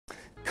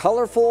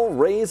Colorful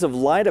rays of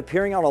light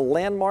appearing on a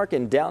landmark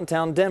in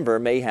downtown Denver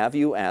may have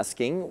you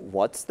asking,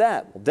 what's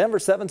that? Well, Denver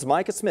 7's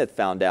Micah Smith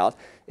found out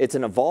it's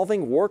an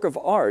evolving work of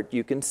art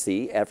you can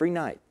see every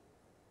night.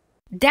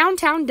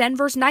 Downtown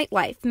Denver's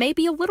nightlife may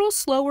be a little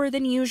slower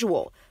than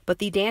usual, but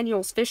the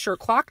Daniels Fisher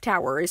Clock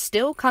Tower is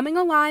still coming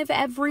alive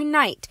every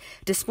night,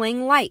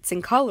 displaying lights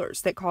and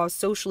colors that cause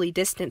socially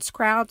distanced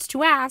crowds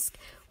to ask,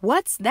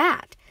 what's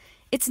that?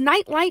 It's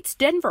Nightlights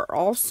Denver,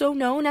 also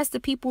known as the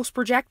People's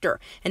Projector,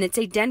 and it's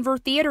a Denver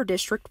Theater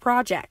District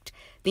project.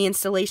 The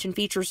installation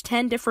features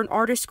 10 different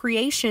artist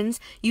creations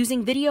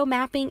using video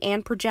mapping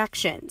and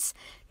projections.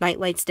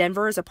 Nightlights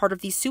Denver is a part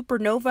of the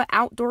Supernova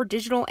Outdoor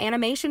Digital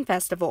Animation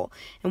Festival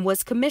and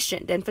was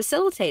commissioned and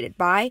facilitated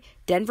by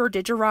Denver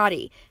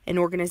Digerati, an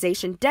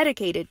organization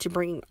dedicated to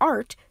bringing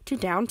art to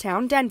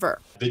downtown Denver.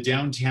 The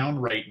downtown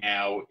right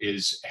now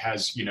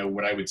has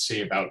what I would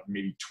say about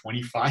maybe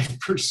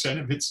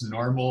 25% of its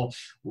normal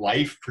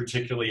life,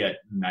 particularly at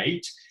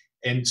night.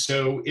 And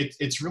so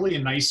it's really a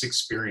nice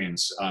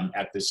experience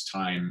at this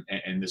time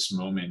and this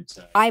moment.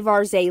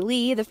 Ivar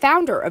Zaylee, the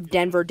founder of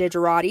Denver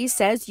Digerati,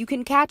 says you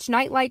can catch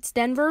Nightlights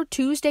Denver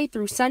Tuesday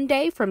through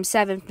Sunday from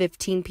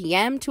 7:15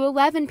 p.m. to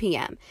 11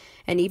 p.m.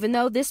 And even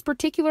though this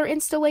particular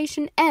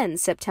installation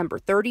ends September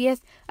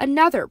 30th,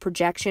 another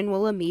projection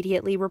will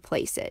immediately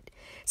replace it.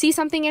 See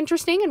something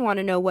interesting and want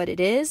to know what it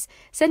is?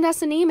 Send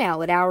us an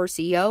email at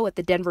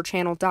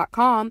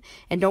ourco@thedenverchannel.com,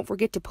 and don't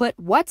forget to put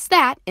 "What's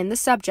that?" in the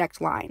subject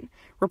line.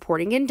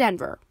 Reporting in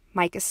Denver,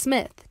 Micah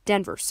Smith,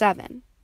 Denver 7.